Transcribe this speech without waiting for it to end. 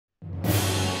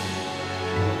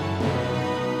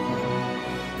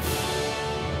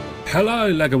Hello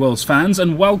LEGO Worlds fans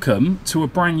and welcome to a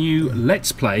brand new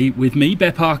Let's Play with me,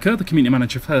 Bear Parker, the community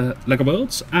manager for LEGO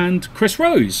Worlds, and Chris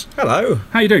Rose. Hello.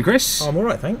 How you doing, Chris? I'm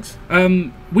alright, thanks.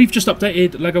 We've just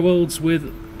updated LEGO Worlds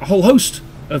with a whole host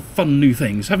of fun new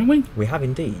things, haven't we? We have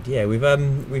indeed, yeah. We've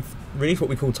released what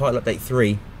we call Title Update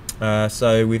 3.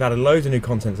 So we've added loads of new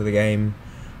content to the game.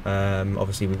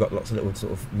 Obviously we've got lots of little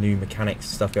sort of new mechanics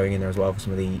stuff going in there as well for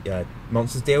some of the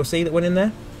Monsters DLC that went in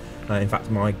there. In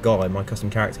fact, my custom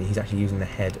character, he's actually using the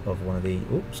head of one of the,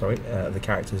 the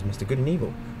characters, Mr. Good and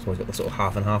Evil. So he's got the sort of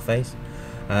half and half face.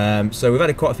 So we've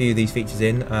added quite a few of these features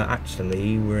in.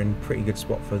 Actually, we're in a pretty good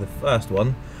spot for the first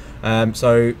one.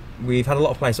 So we've had a lot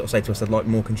of players sort of say to us they'd like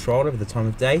more control over the time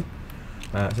of day.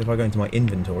 So if I go into my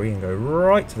inventory and go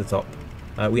right to the top,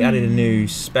 we added a new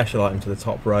special item to the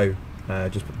top row,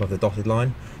 just above the dotted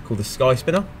line, called the Sky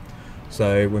Spinner.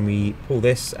 So when we pull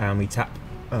this and we tap,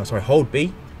 hold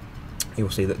B, you'll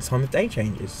see that the time of day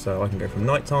changes. So I can go from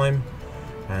night time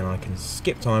and I can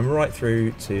skip time right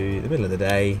through to the middle of the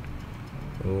day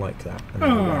like that, and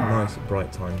then we've got a nice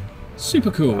bright time. Super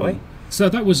cool. So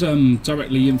that was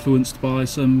directly influenced by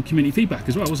some community feedback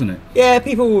as well, wasn't it? Yeah,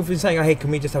 people have been saying, oh, hey, can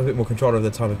we just have a bit more control over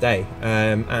the time of day?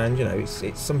 And you know,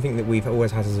 it's something that we've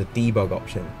always had as a debug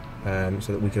option,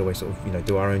 so that we could always sort of, you know,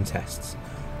 do our own tests.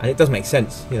 And it does make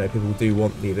sense. You know, people do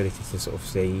want the ability to sort of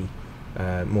see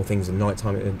more things in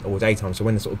nighttime or daytime. So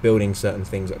when they're sort of building certain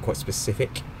things that are quite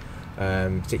specific,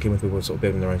 particularly when people are sort of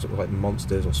building their own sort of like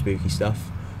monsters or spooky stuff,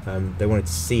 they wanted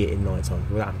to see it in nighttime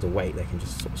without having to wait. They can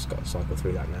just sort of cycle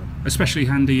through that now. Especially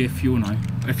handy if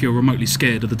you're remotely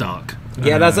scared of the dark.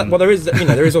 Yeah,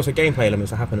 there is also gameplay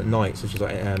elements that happen at night, such as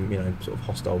like sort of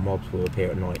hostile mobs will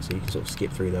appear at night, so you can sort of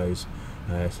skip through those.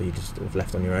 So you're just sort of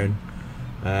left on your own.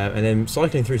 And then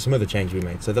cycling through some other changes we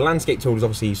made. So the landscape tool is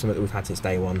obviously something that we've had since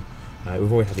day one.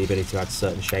 We've always had the ability to add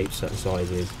certain shapes, certain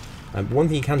sizes. But one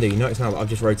thing you can do, you notice now that I've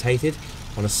just rotated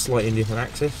on a slightly different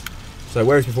axis. So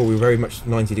whereas before we were very much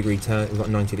 90-degree turn, it was like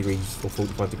 90 degrees or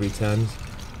 45-degree turns.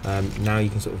 Now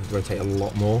you can sort of rotate a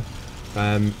lot more.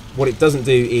 What it doesn't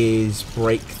do is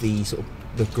break the sort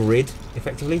of the grid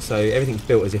effectively. So everything's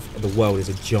built as if the world is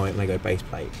a giant Lego base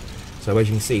plate. So as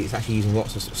you can see, it's actually using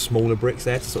lots of, sort of smaller bricks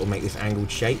there to sort of make this angled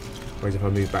shape. Whereas if I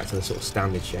move back to the sort of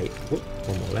standard shape,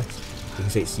 one more less, you can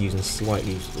see it's using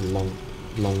slightly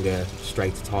longer,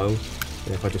 straighter tiles.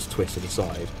 And if I just twist to the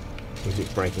side,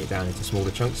 it's breaking it down into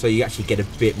smaller chunks. So you actually get a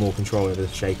bit more control over the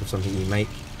shape of something you make,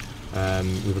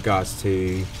 with regards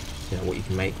to what you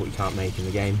can make, what you can't make in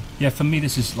the game. Yeah, for me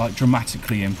this is like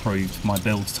dramatically improved my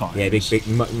build time. Yeah,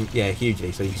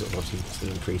 hugely. So you can sort of obviously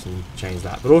increase and change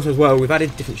that. But also as well, we've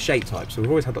added different shape types. So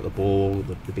we've always had like the ball,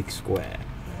 the big square.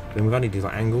 Then we've added these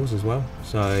like angles as well.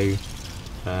 So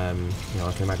I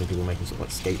can imagine people making sort of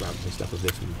like skate ramps and stuff with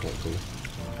this would be quite cool.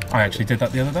 I actually did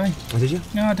that the other day. Oh, did you?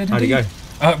 Yeah, I did. How'd it go?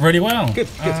 Really well. Good.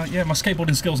 Yeah, my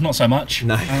skateboarding skills not so much.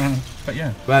 No. But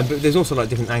yeah. But there's also like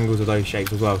different angles of those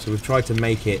shapes as well. So we've tried to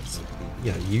make it,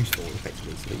 useful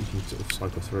effectively, so that you can sort of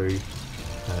cycle through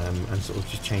and sort of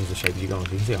just change the shape as you go on.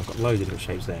 So you can see I've got loads of different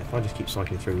shapes there. If I just keep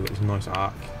cycling through, we've got this nice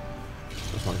arc,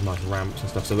 like nice ramps and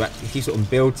stuff. So that if you sort of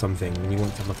build something and you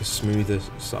want to have like a smoother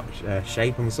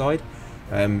shape on the side.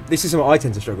 This is something I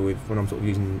tend to struggle with when I'm sort of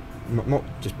using not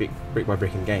just brick by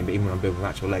brick in game, but even when I'm building with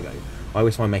actual Lego. I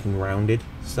always find making rounded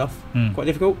stuff quite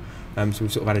difficult. So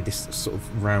we've sort of added this sort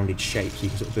of rounded shape, so you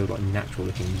can sort of build like natural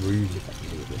looking roofs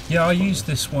effectively with this. Yeah, I used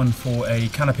this one for a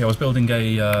canopy. I was building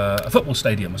a football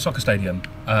stadium, a soccer stadium,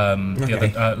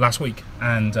 last week,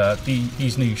 and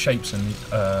these new shapes and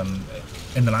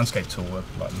in the landscape tool were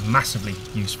like massively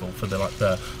useful for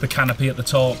the canopy at the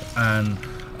top and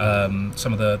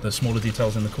some of the smaller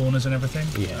details in the corners and everything.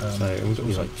 Yeah, so we've got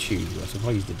these like tubes. So if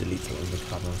I use the delete tool in the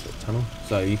carbon sort of tunnel,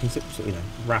 so you can sort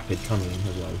of rapid tunneling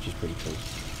as well, which is pretty cool.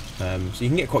 So you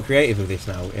can get quite creative with this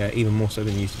now, even more so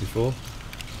than you used to before.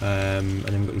 And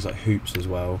then we've got these like hoops as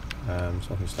well, so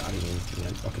I can start adding in.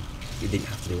 It didn't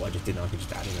have to do what I just did. I could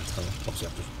just add in a tunnel. Obviously,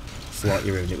 I've just slightly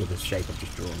ruined it with the shape I've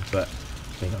just drawn, but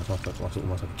it's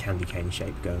almost like a candy cane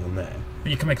shape going on there.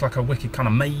 But you can make like a wicked kind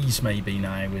of maze maybe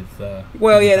now with.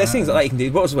 There's things like that you can do.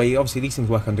 But also, obviously, these things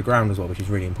work underground as well, which is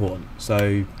really important.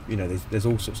 So there's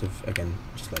all sorts of, again,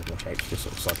 just loads more shapes, just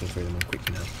sort of cycling through them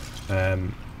quickly now.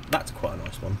 That's quite a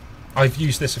nice one. I've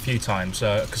used this a few times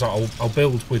because I'll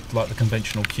build with like the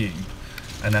conventional cube,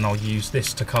 and then I'll use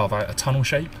this to carve out a tunnel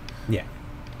shape. Yeah.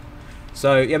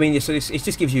 So it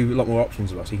just gives you a lot more options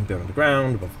as well. So you can build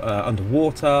underground,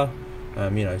 underwater. So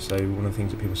one of the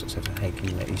things that people sort of say, hey, can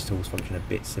you make these tools function a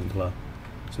bit simpler,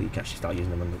 so you can actually start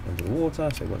using them under the water.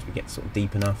 So once we get sort of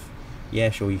deep enough, yeah,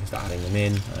 sure, you can start adding them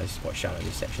in. This is quite shallow,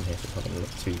 this section here, so it's not going to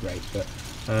look too great, but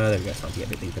there we go, it's starting to get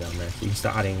a bit deeper down there. So you can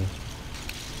start adding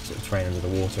sort of terrain under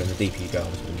the water, and the deeper you go,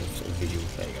 obviously the more sort of visual.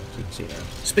 There you go, so you can see it now.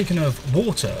 Speaking of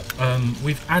water,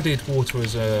 we've added water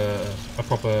as a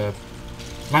proper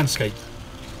landscape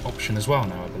option as well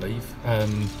now, I believe.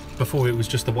 Before it was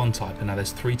just the one type, and now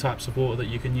there's 3 types of water that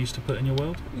you can use to put in your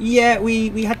world. Yeah,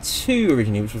 we had 2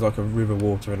 originally, which was like a river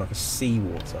water and like a sea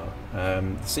water.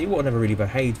 The sea water never really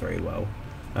behaved very well.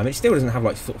 It still doesn't have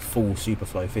like sort of full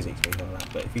superflow physics or anything like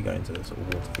that, but if you go into the sort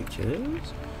of water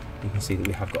features, you can see that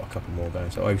we have got a couple more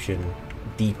going. So ocean,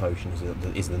 deep ocean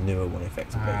is the newer one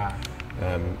effectively.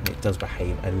 It does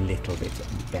behave a little bit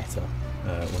better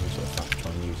when you sort of start to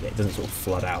try and use it. It doesn't sort of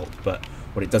flood out, but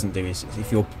what it doesn't do is if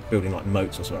you're building like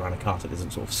moats or something around a castle, it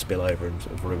doesn't sort of spill over and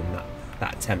sort of ruin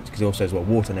that attempt, because also as well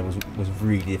water was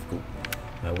really difficult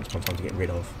once upon a time to get rid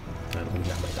of. We've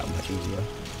now made that much easier.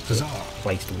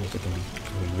 Placed water can be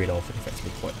rid of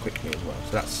effectively quite quickly as well.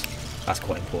 So that's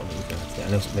quite important that you can add to that.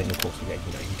 And also, then of course you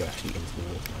go actually into the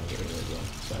water and get rid of it as well.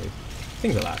 So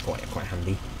things like that are quite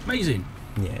handy. Amazing.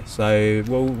 Yeah. So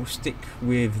we'll stick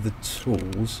with the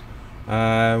tools.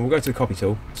 We'll go to the copy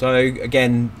tool. So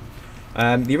again,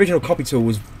 the original copy tool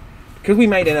was, because we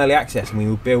made an early access and we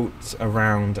were built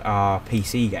around our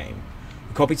PC game.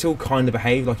 The copy tool kind of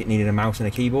behaved like it needed a mouse and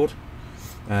a keyboard.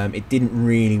 It didn't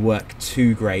really work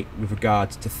too great with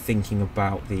regards to thinking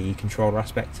about the controller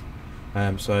aspect.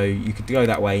 So you could go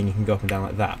that way and you can go up and down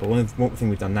like that, but one thing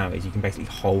we've done now is you can basically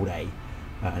hold A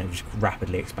and it will just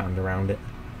rapidly expand around it,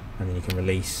 and then you can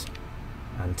release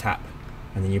and tap,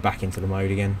 and then you're back into the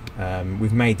mode again.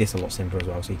 We've made this a lot simpler as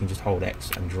well, so you can just hold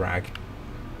X and drag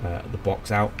the box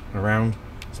out and around,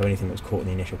 so anything that was caught in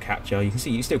the initial capture, you can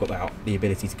see you still got the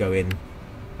ability to go in.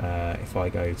 If I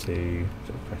go to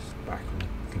sort of press back on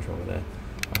the controller there,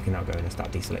 I can now go in and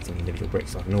start deselecting individual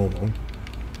bricks like normal.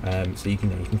 So you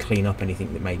can clean up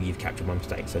anything that maybe you've captured by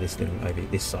mistake. So this thing over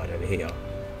this side over here,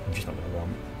 I'm just not going to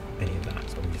want any of that,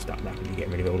 so I'm just start rapidly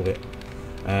getting rid of all of it.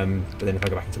 But then if I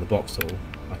go back into the box tool,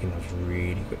 I can now just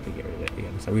really quickly get rid of it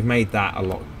again. So we've made that a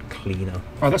lot cleaner.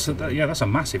 Oh, that's a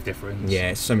massive difference. Yeah,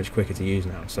 it's so much quicker to use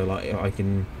now. So like I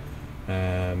can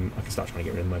start trying to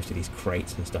get rid of most of these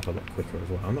crates and stuff a lot quicker as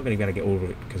well. I'm not going to be able to get all of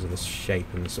it because of the shape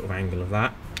and the sort of angle of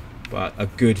that, but a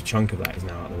good chunk of that is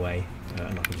now out of the way,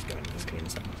 and I can just go and just clean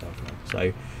this up myself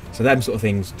now. So them sort of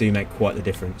things do make quite the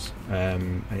difference,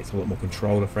 and it's a lot more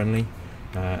controller friendly.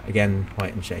 Again,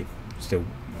 height and shape still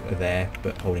are there,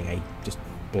 but holding A just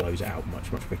blows it out much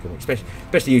quicker,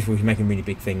 especially useful if you're making really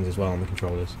big things as well on the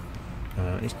controllers.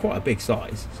 And it's quite a big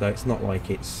size, so it's not like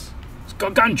it's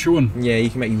gargantuan. Yeah, you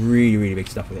can make really big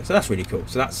stuff with it, so that's really cool.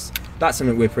 So that's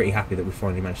something we're pretty happy that we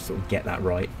finally managed to sort of get that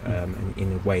right,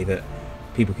 in a way that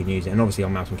people can use it. And obviously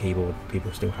on mouse and keyboard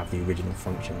people still have the original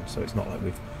function, so it's not like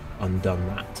we've undone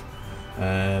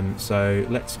that. So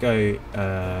let's go,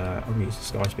 I'm going to use the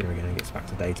sky spinner again and get us back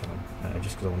to daytime,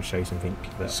 just because I want to show you something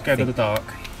that Scared of the dark.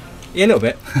 Yeah, a little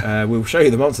bit. We'll show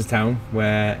you the monsters town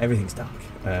where everything's dark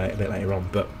a bit later on,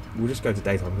 but we'll just go to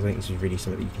daytime because I think this is really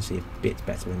something that you can see a bit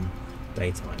better in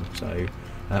daytime. So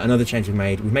another change we've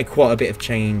made quite a bit of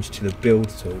change to the build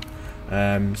tool.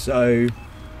 So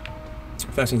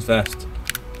first things first,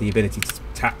 the ability to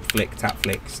tap flick,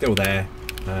 still there,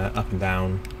 up and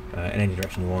down in any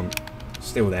direction you want,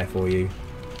 still there for you.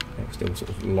 It will still sort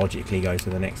of logically go to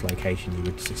the next location you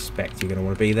would suspect you're going to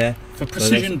want to be there. For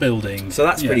precision building. So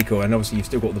that's pretty cool, and obviously you've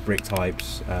still got the brick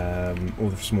types, all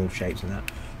the small shapes and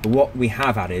that. But what we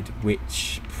have added,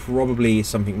 which probably is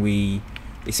something we've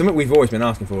always been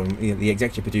asking for, and the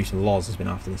executive producer Loz has been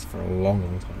after this for a long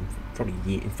time,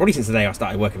 probably since the day I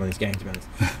started working on this game, to be honest.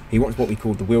 He wants what we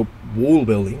call the wall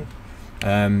building.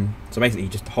 So basically you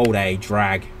just hold A,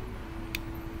 drag,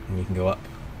 and you can go up,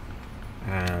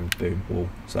 and boom, wall.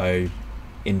 So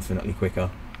infinitely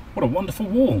quicker. What a wonderful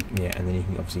wall. Yeah, and then you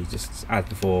can obviously just, as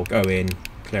before, go in,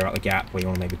 clear out the gap where you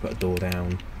want to maybe put a door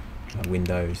down,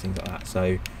 windows, things like that.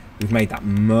 So we've made that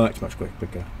much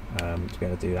quicker to be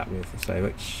able to do that with, so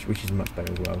which is much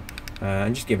better as well,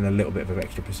 and just giving a little bit of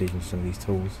extra precision to some of these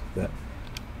tools that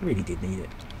really did need it.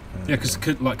 Yeah, because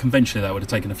like conventionally that would have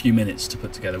taken a few minutes to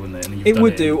put together, wouldn't it? And it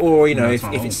would do, or you know, if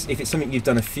it's something you've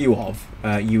done a few of,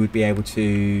 you would be able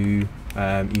to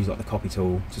use like the copy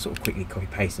tool to sort of quickly copy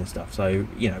paste and stuff. So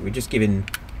you know, we're just giving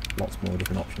lots more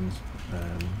different options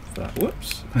for that.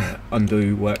 Whoops,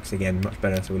 undo works again much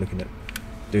better. So we're looking at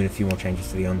doing a few more changes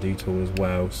to the undo tool as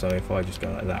well. So if I just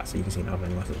go like that, so you can see now I've got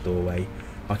a nice little doorway.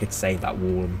 I could save that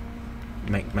wall and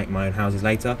make my own houses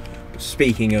later. But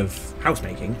speaking of house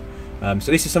making.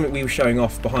 So this is something we were showing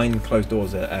off behind closed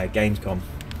doors at Gamescom,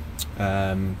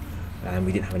 and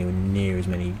we didn't have anywhere near as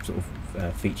many sort of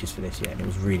features for this yet, and it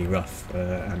was really rough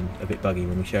and a bit buggy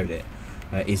when we showed it,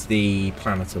 is the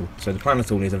planner tool. So the planner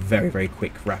tool is a very, very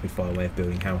quick, rapid-fire way of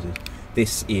building houses.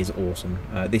 This is awesome.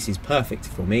 This is perfect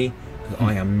for me, because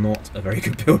I am not a very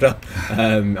good builder.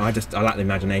 I lack the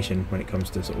imagination when it comes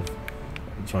to sort of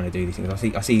trying to do these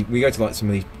things. I see we go to like some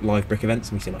of these live brick events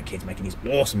and we see like kids making these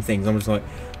awesome things. I'm just like,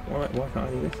 why can't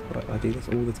I do this? I do this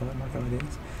all the time. Why can't I do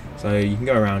this? So you can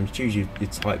go around, choose your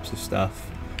types of stuff.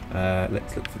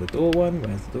 Let's look for the door one.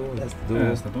 Where's the door? There's the door.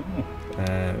 There's the door.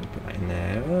 Put that in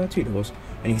there. 2 doors.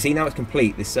 And you can see now it's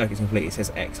complete. This circuit's complete. It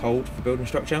says X hold for building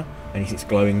structure, and it's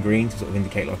glowing green to sort of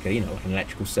indicate like a like an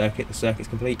electrical circuit. The circuit's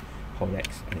complete. Hold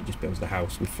X, and it just builds the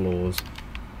house with floors.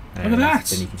 Look at that!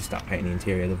 Then you can just start painting the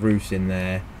interior. The roof's in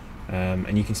there,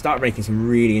 and you can start making some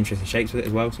really interesting shapes with it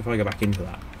as well. So if I go back into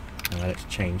that, let's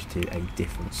change to a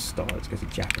different style. Let's go to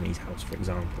Japanese house, for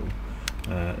example.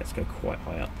 Let's go quite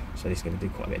high up. So this is going to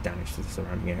do quite a bit of damage to the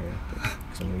surrounding area,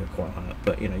 because I'm going to go quite high up.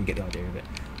 But you get the idea of it.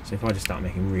 So if I just start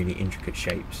making really intricate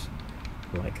shapes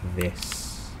like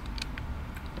this,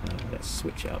 let's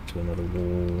switch it up to another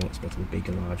wall. Let's go to the big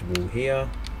and large wall here.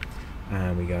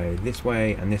 And we go this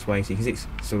way and this way, so you can see it's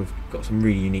sort of got some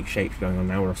really unique shapes going on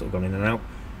now where I've sort of gone in and out.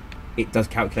 It does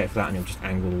calculate for that, and it'll just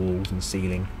angle the walls and the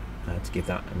ceiling to give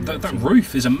that. And that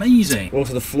roof is amazing.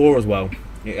 Also the floor as well.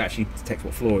 It actually detects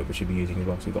what floor we should be using as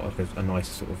well. So we've got like a nice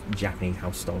sort of Japanese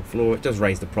house style floor. It does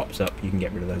raise the props up. You can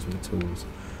get rid of those with the tools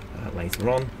later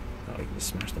on. You can just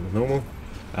smash them as normal.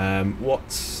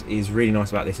 What is really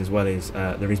nice about this as well is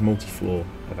there is multi-floor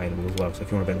available as well. So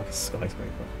if you want to build like a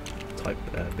skyscraper type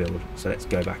build. So let's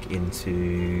go back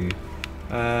into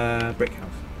brick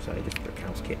house. So just brick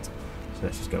house kit. So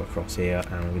let's just go across here,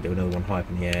 and we'll do another one high up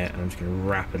in the air, and I'm just going to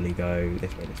rapidly go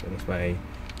this way, this way, this way.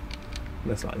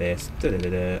 Looks like this. And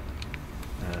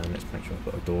let's make sure I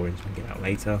put a door in so I can get out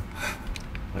later.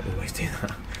 I always do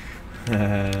that.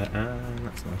 And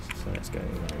that's nice. So let's go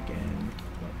there again.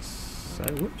 Like so.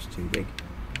 Whoops, too big.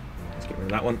 Let's get rid of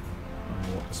that one.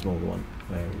 I want the smaller one.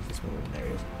 Where is the smaller one? There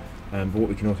it is. But what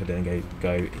we can also do and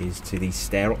go is to these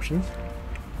stair options.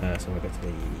 So I'll go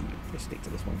to let's stick to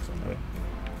this one because I know it.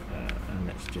 And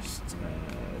let's just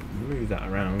move that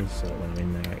around so that when I'm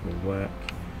in there it will work.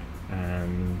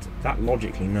 And that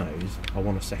logically knows I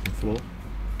want a second floor.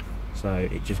 So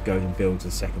it just goes and builds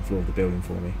the second floor of the building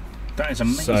for me. That is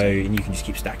amazing. So, and you can just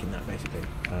keep stacking that basically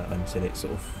until it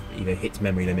sort of either hits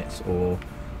memory limits or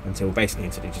until it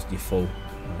just you're full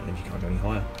and you can't go any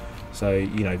higher. So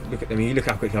you look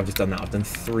how quickly I've just done that. I've done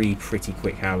 3 pretty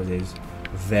quick houses,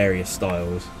 various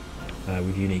styles,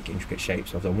 with unique intricate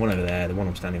shapes. So I've done one over there, the one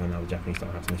I'm standing on now, the Japanese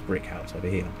style house, and this brick house over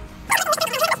here.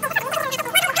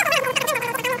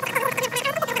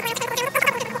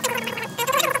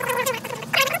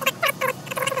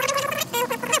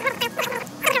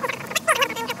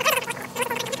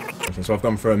 So I've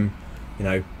gone from,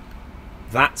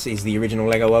 that is the original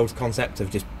Lego World concept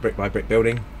of just brick by brick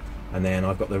building, and then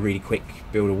I've got the really quick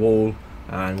build a wall,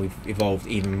 and we've evolved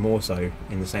even more so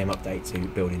in the same update to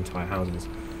build entire houses.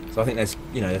 So I think there's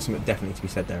something definitely to be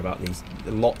said there about these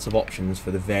lots of options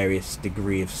for the various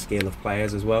degree of skill of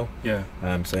players as well. Yeah.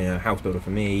 So house builder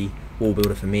for me, wall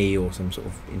builder for me, or some sort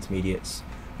of intermediates.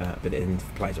 But then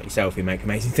for players like yourself who make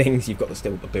amazing things, you've got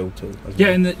still a build tool as well.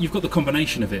 And you've got the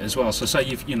combination of it as well. So say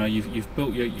you've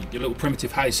built your little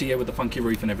primitive house here with the funky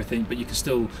roof and everything, but you can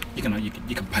still you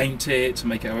can paint it to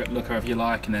make it look however you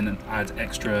like, and then add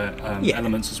extra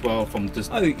elements as well from the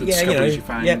discoveries you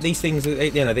found. Yeah, these things,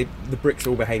 the bricks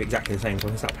all behave exactly the same. So I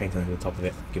can start painting over the top of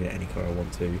it, giving it any colour I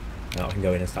want to. I can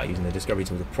go in and start using the discovery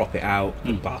tool to prop it out,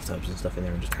 put bathtubs and stuff in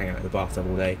there, and just hang out in the bathtub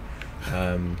all day.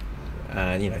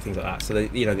 And things like that. So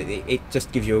that, it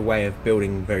just gives you a way of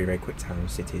building very, very quick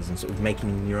towns, cities, and sort of making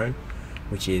them your own,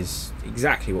 which is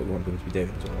exactly what we want people to be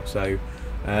doing as well.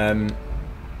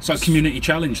 So community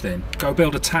challenge then. Go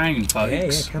build a town,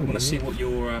 folks. I want to see what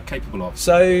you're capable of.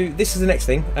 So this is the next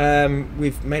thing.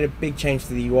 We've made a big change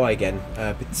to the UI again,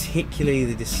 particularly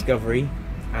the discovery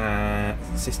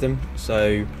system.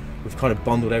 So we've kind of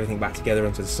bundled everything back together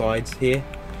onto the sides here,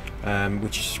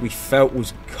 which we felt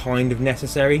was kind of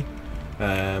necessary.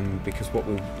 Because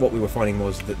what we were finding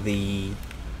was that you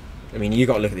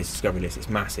got to look at this discovery list. It's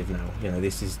massive now.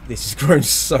 This has grown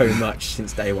so much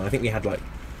since day one. I think we had like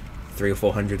 300 or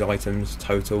 400 items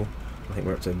total. I think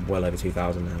we're up to well over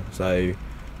 2,000 now. So you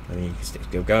can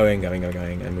still going,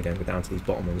 and we're down to these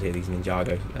bottom ones here, these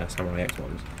Ninjago Samurai X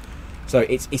ones. So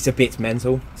it's a bit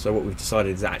mental. So what we've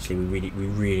decided is actually we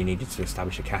really needed to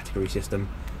establish a category system.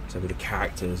 So with the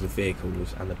characters, the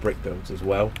vehicles, and the brick builds as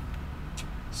well.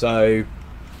 So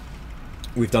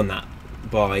we've done that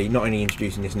by not only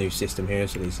introducing this new system here,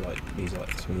 so these like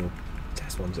small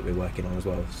latest ones that we're working on as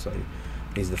well. So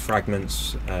these are the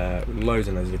fragments, loads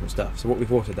and loads of different stuff. So what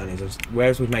we've also done is,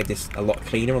 whereas we've made this a lot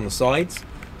cleaner on the sides,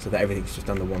 so that everything's just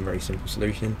under one very simple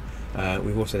solution,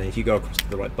 we've also then, if you go across to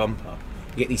the right bumper,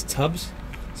 you get these tubs.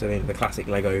 So the classic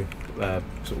Lego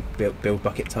sort of build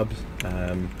bucket tubs,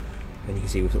 and you can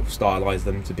see we've sort of stylised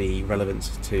them to be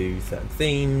relevant to certain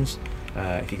themes.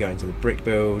 If you go into the brick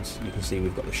builds, you can see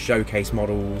we've got the showcase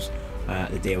models,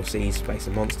 the DLCs, Space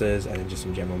and Monsters, and then just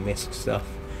some general MISC stuff.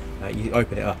 You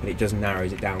open it up and it just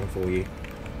narrows it down for you,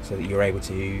 so that you're able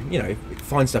to, you know,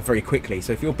 find stuff very quickly.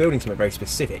 So if you're building something very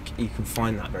specific, you can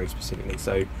find that very specifically.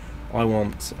 So I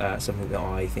want something that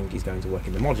I think is going to work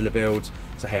in the modular builds.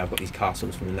 So hey, I've got these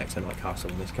castles from the next Night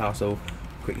Castle and this castle.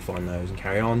 Quickly find those and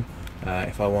carry on.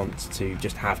 If I want to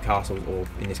just have castles, or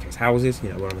in this case houses, you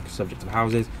know, we're on the subject of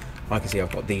houses, I can see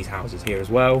I've got these houses here as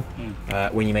well.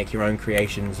 When you make your own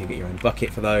creations, you get your own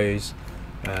bucket for those.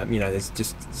 You know, there's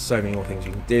just so many more things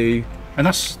you can do. And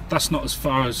that's not as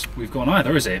far as we've gone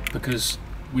either, is it? Because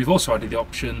we've also added the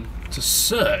option to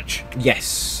search.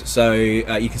 Yes, so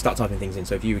you can start typing things in.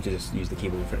 So if you would just use the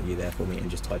keyboard in front of you there for me and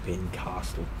just type in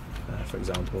castle, for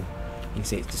example, you can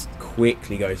see it just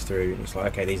quickly goes through and it's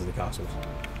like, okay, these are the castles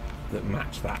that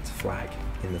match that flag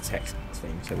in the text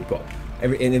thing. So we've got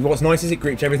and what's nice is it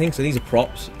groups everything. So these are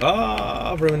props.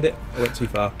 I've ruined it. I went too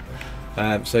far.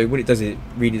 So what it does is it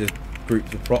really does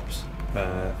groups the props.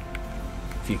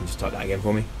 If you can just type that again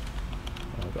for me.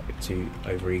 I've got a bit too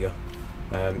over eager.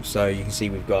 So you can see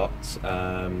we've got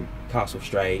Castle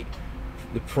Straight,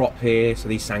 the prop here, so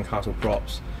these sandcastle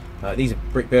props. These are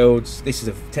brick builds. This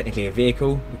is technically a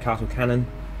vehicle, the castle cannon.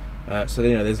 So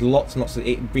you know, there's lots and lots of,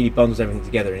 it really bundles everything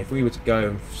together. And if we were to go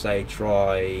and say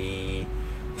try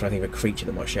to think of a creature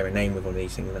that might share a name with one of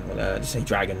these things, just say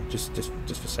dragon, just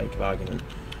for sake of argument.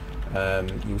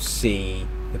 You'll see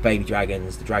the baby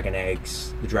dragons, the dragon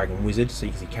eggs, the dragon wizard. So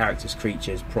you can see characters,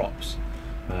 creatures, props,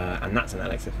 and that's an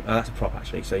Alexa. That's a prop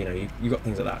actually. So you know, you've got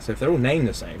things like that. So if they're all named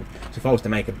the same, so if I was to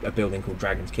make a building called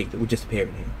Dragon's Keep, it would just appear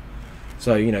in here.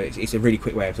 So you know, it's a really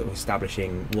quick way of sort of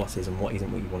establishing what is and what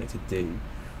isn't what you want it to do.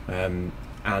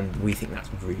 And we think that's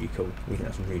really cool. We think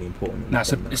that's really important.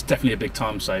 It's definitely a big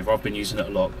time saver. I've been using it a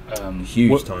lot.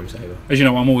 Huge time saver. As you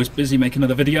know, I'm always busy making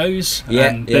other videos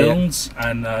and builds,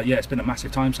 and yeah, it's been a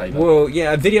massive time saver. Well,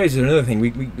 yeah, videos are another thing.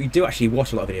 We do actually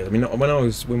watch a lot of videos. I mean,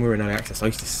 when we were in early access, I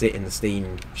used to sit in the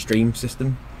Steam stream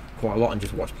system quite a lot and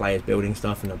just watch players building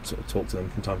stuff, and I'd sort of talk to them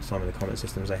from time to time in the comment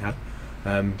systems they had.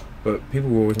 But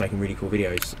people were always making really cool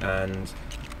videos, and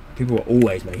people were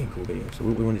always making cool videos. So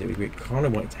what we wanted to do, we kind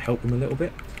of wanted to help them a little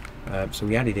bit. So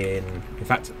we added in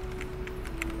fact,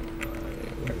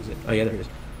 where is it? Oh yeah, there it is.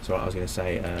 So I was going to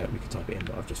say we could type it in,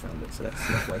 but I've just found it, so let's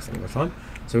not waste any more time.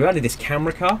 So we added this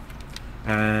camera car,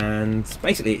 and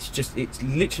basically it's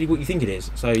literally what you think it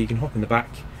is. So you can hop in the back,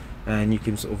 and you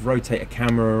can sort of rotate a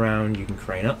camera around. You can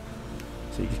crane up,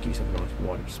 so you just give yourself a nice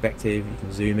wide perspective. You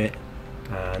can zoom it,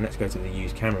 and let's go to the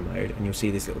use camera mode, and you'll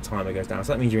see this little timer goes down.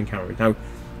 So that means you're in camera mode. Now,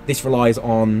 this relies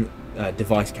on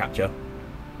device capture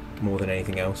more than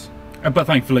anything else. But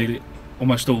thankfully,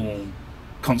 almost all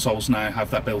consoles now have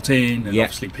that built in, and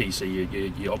obviously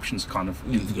PC, your options are kind of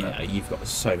infinite. Yeah, you've got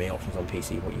so many options on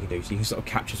PC what you can do. So you can sort of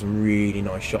capture some really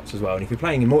nice shots as well. And if you're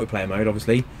playing in multiplayer mode,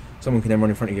 obviously, someone can then run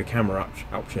in front of your camera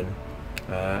option,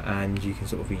 and you can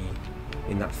sort of be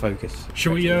in that focus.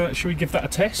 Should we give that a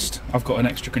test? I've got an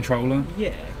extra controller.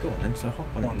 Yeah, go on then. So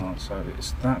hop on. Why not? So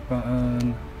it's that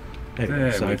button.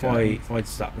 There so if I'd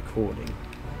start recording,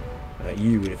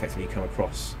 you would effectively come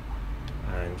across,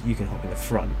 and you can hop in the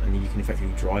front, and you can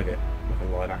effectively drive it like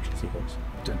a live action sequence.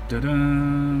 Dun, dun,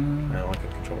 dun. And I can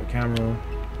control the camera.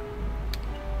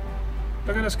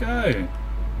 Look at us go!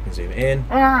 I can zoom it in.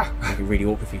 Ah! It can be really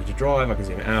awkward for you to drive. I can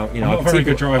zoom it out. You know, I'm not a very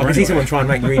good driver. I can see someone trying to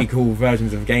make really cool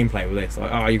versions of gameplay with this.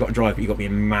 Like, oh, you got to drive, but you got to be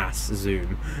in mass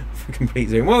zoom, complete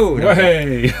zoom. Whoa! No,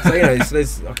 hey! So you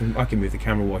know, I can move the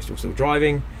camera whilst you're still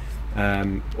driving.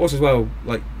 Also as well,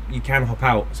 like you can hop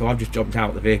out. So I've just jumped out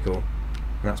of the vehicle,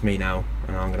 and that's me now.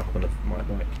 And I'm going to hop on my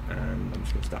bike, and I'm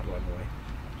just going to start driving away.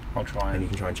 I'll try. And you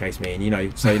can try and chase me, and you know,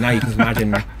 so now you can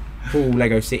imagine full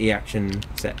Lego City action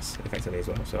sets effectively as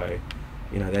well. So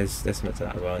you know, there's something to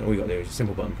that as well. And all you got to do is a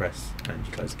simple button press, and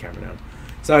you close the camera down.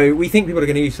 So we think people are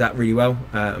going to use that really well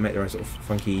and make their own sort of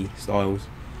funky styles.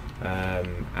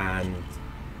 And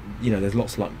you know, there's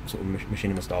lots of like sort of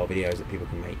machinima style videos that people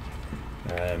can make.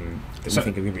 That we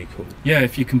think are really cool. Yeah,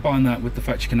 if you combine that with the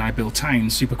fact you can now build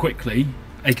towns super quickly,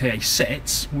 aka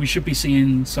sets, we should be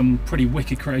seeing some pretty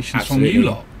wicked creations from you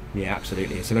lot. Yeah,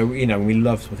 absolutely. So you know, we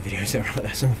love some of the videos that are out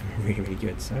there. Some of them are really, really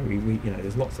good. So we you know,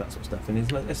 there's lots of that sort of stuff, and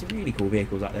there's some really cool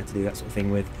vehicles out there to do that sort of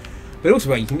thing with. But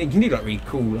also, you can do like really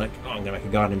cool, like, oh, I'm going to make a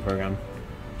gardening program.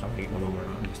 So I'm going to get my lawnmower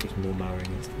out and just do some more mowing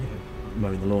and, you know,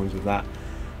 mowing the lawns with that.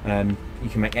 You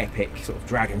can make epic sort of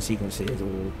dragon sequences,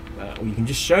 or you can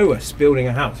just show us building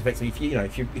a house. Effectively, if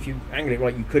you angle it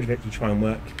right, you could actually try and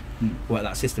work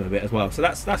that system a bit as well. So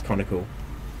that's kind of cool.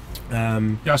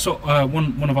 Yeah, I saw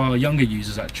one of our younger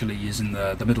users actually is in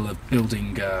the middle of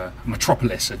building a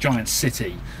metropolis, a giant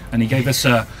city, and he gave us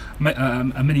a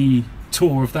mini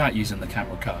tour of that using the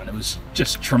camera car, and it was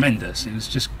just tremendous. It was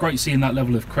just great seeing that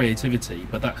level of creativity,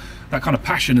 but that kind of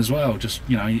passion as well. Just,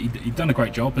 you know, he'd done a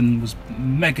great job and was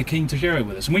mega keen to share it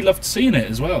with us, and we loved seeing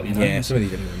it as well. You know? Yeah, some of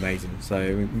these are amazing.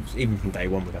 So even from day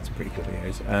one, we've had some pretty cool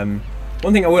videos.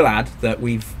 One thing I will add that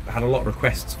we've had a lot of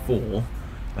requests for,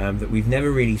 that we've never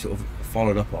really sort of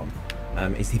followed up on,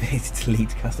 is the ability to delete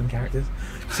custom characters.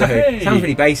 So it sounds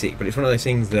really basic, but it's one of those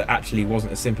things that actually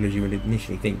wasn't as simple as you would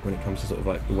initially think when it comes to sort of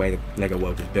like the way the Lego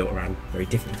world is built around, very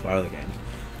different to our other games.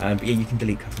 But yeah, you can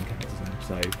delete custom characters now,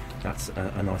 so that's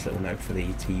a nice little note for the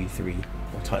TU3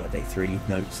 or Title Update 3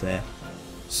 notes there.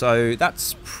 So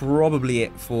that's probably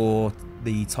it for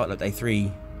the Title Update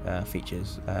 3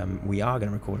 features. We are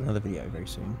going to record another video very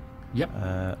soon. Yep.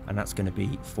 And that's going to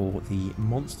be for the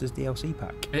Monsters DLC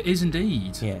pack. It is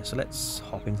indeed. Yeah, so let's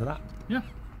hop into that. Yeah.